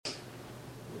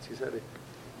moments. You said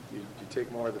you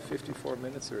take more of the 54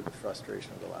 minutes or the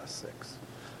frustration of the last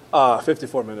 6?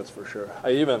 54 minutes for sure.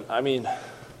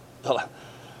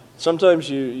 Sometimes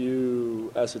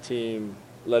you as a team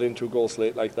letting 2 goals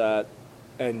late like that,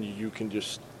 and you can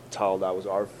just tell that was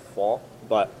our fault.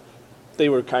 But they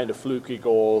were kind of fluky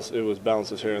goals. It was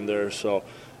bounces here and there. So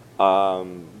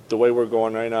the way we're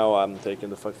going right now, I'm taking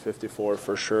the 54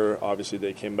 for sure. Obviously,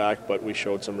 they came back, but we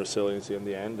showed some resiliency in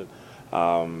the end.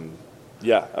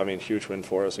 And huge win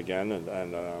for us again.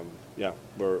 And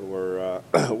we're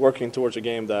working towards a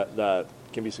game that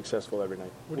can be successful every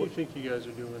night. What do you think you guys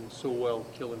are doing so well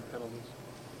killing penalties?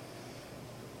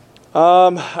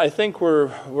 I think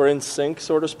we're in sync,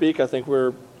 so to speak. I think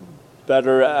we're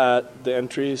better at the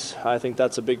entries. I think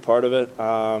that's a big part of it.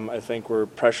 I think we're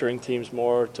pressuring teams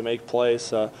more to make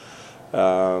plays. And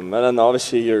then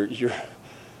obviously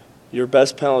your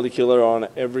best penalty killer on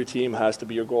every team has to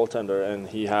be your goaltender, and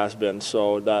he has been.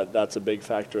 So that's a big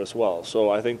factor as well. So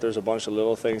I think there's a bunch of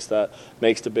little things that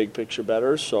makes the big picture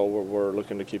better. So we're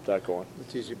looking to keep that going.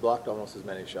 Mattias, you blocked almost as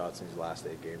many shots in these last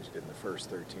 8 games you did in the first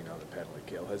 13 on the penalty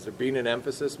kill. Has there been an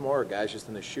emphasis more, or guys just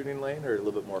in the shooting lane, or a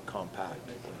little bit more compact?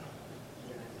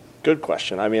 Good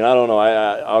question. I don't know.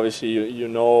 I obviously you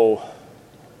know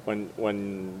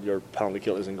when your penalty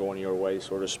kill isn't going your way,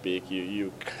 so to speak,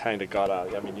 you kind of gotta.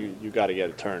 You gotta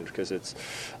get it turned, because it's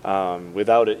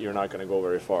without it you're not going to go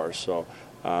very far. So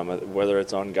whether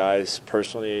it's on guys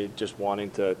personally just wanting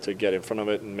to get in front of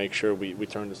it and make sure we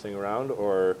turn this thing around,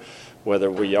 or whether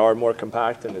we are more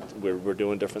compact and we're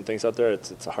doing different things out there,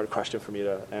 it's a hard question for me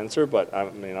to answer. But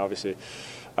obviously.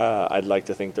 I'd like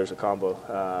to think there's a combo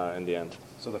in the end.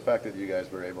 So the fact that you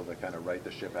guys were able to kind of right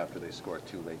the ship after they scored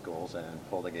 2 late goals and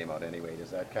pull the game out anyway, is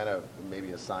that kind of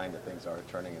maybe a sign that things are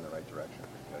turning in the right direction?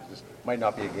 This might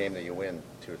not be a game that you win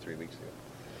 2 or 3 weeks ago.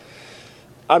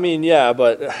 Yeah,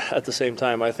 but at the same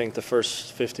time, I think the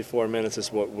first 54 minutes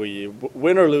is what we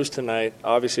win or lose tonight.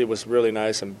 Obviously, it was really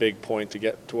nice and big point to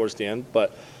get towards the end,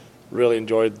 but really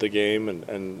enjoyed the game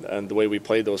and the way we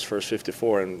played those first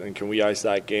 54. And can we ice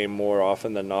that game more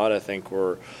often than not? I think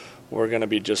we're going to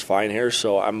be just fine here.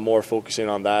 So I'm more focusing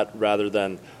on that rather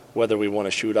than whether we want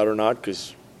to shoot out or not,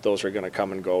 because those are going to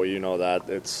come and go. You know that.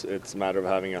 It's a matter of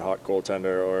having a hot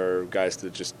goaltender or guys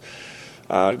that just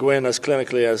go in as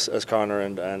clinically as Connor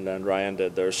and Ryan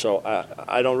did there. So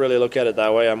I don't really look at it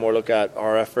that way. I more look at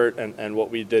our effort and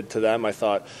what we did to them. I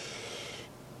thought,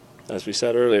 as we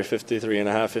said earlier,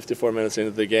 54 minutes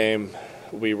into the game,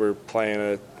 we were playing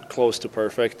it close to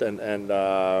perfect, and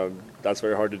that's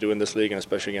very hard to do in this league, and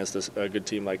especially against a good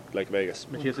team like Vegas.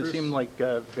 Mattias, it seemed like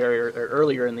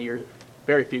earlier in the year,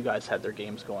 very few guys had their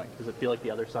games going. Does it feel like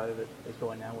the other side of it is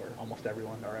going now, where almost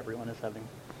everyone is having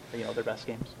their best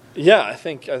games? Yeah, I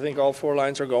think all 4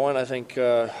 lines are going. I think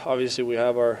obviously we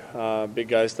have our big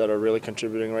guys that are really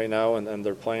contributing right now, and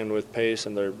they're playing with pace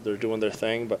and they're doing their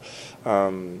thing. But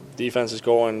defense is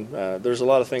going. There's a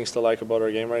lot of things to like about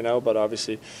our game right now, but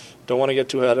obviously don't want to get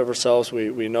too ahead of ourselves.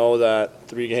 We know that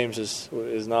 3 games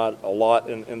is not a lot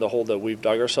in the hole that we've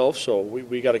dug ourselves, so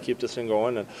we got to keep this thing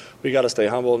going, and we got to stay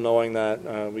humble knowing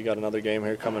that we got another game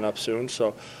here coming up soon.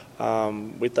 So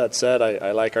with that said,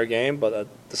 I like our game, but at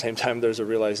the same time there's a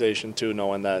realization too,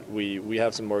 knowing that we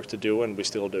have some work to do, and we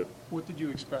still do. What did you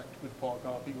expect with Paul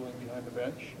Coffey going behind the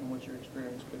bench, and what's your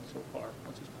experience been so far?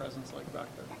 What's his presence like back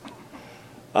there?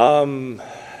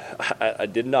 I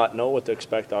did not know what to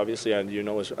expect, obviously, and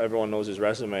everyone knows his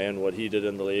resume and what he did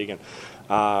in the league. And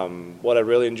what I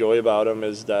really enjoy about him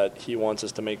is that he wants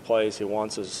us to make plays. He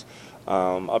wants us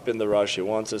up in the rush. He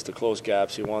wants us to close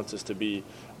gaps. He wants us to be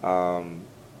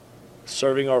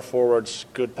serving our forwards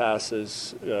good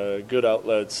passes, good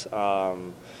outlets,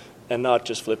 and not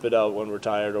just flip it out when we're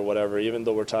tired or whatever. Even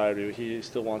though we're tired, he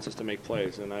still wants us to make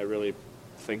plays, and I really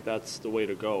think that's the way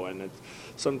to go. And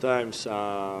sometimes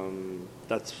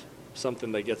that's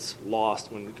something that gets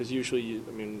lost because usually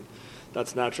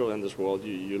that's natural in this world.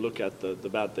 You look at the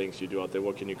bad things you do out there.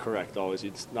 What can you correct? Always,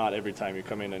 it's not every time you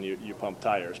come in and you pump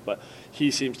tires. But he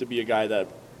seems to be a guy that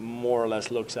more or less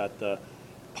looks at the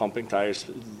pumping tires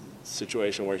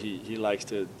situation, where he likes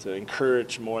to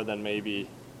encourage more than maybe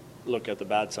look at the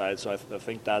bad side. So I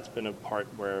think that's been a part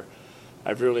where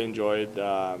I've really enjoyed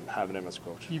having him as a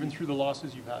coach. Even through the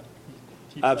losses you've had?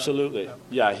 Absolutely.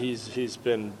 Yeah, he's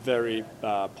been very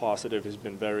positive. He's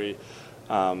been very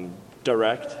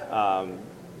direct.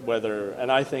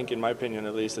 And I think, in my opinion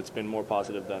at least, it's been more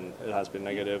positive than it has been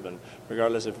negative. And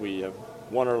regardless if we have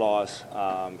won or lost,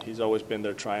 he's always been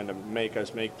there trying to make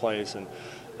us make plays, and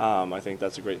I think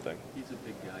that's a great thing. He's a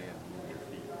big guy at your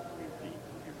feet,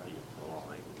 a lot.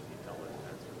 Can you tell us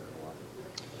that's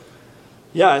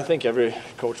Yeah, I think every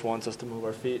coach wants us to move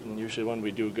our feet, and usually when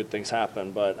we do, good things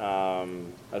happen. But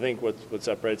I think what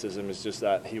separates him is just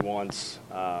that he wants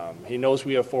he knows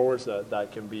we have forwards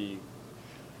that can be,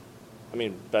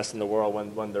 best in the world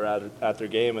when they're at their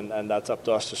game, and that's up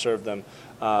to us to serve them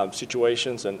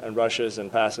situations and rushes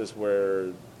and passes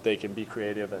where they can be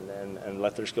creative and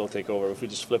let their skill take over. If we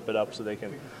just flip it up so they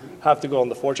can have to go on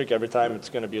the forecheck every time, it's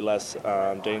going to be less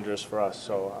dangerous for us.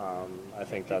 So I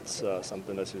think that's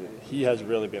something that he has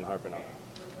really been harping on.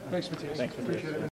 Thanks, Mattias. Thanks, Mattias. Appreciate it.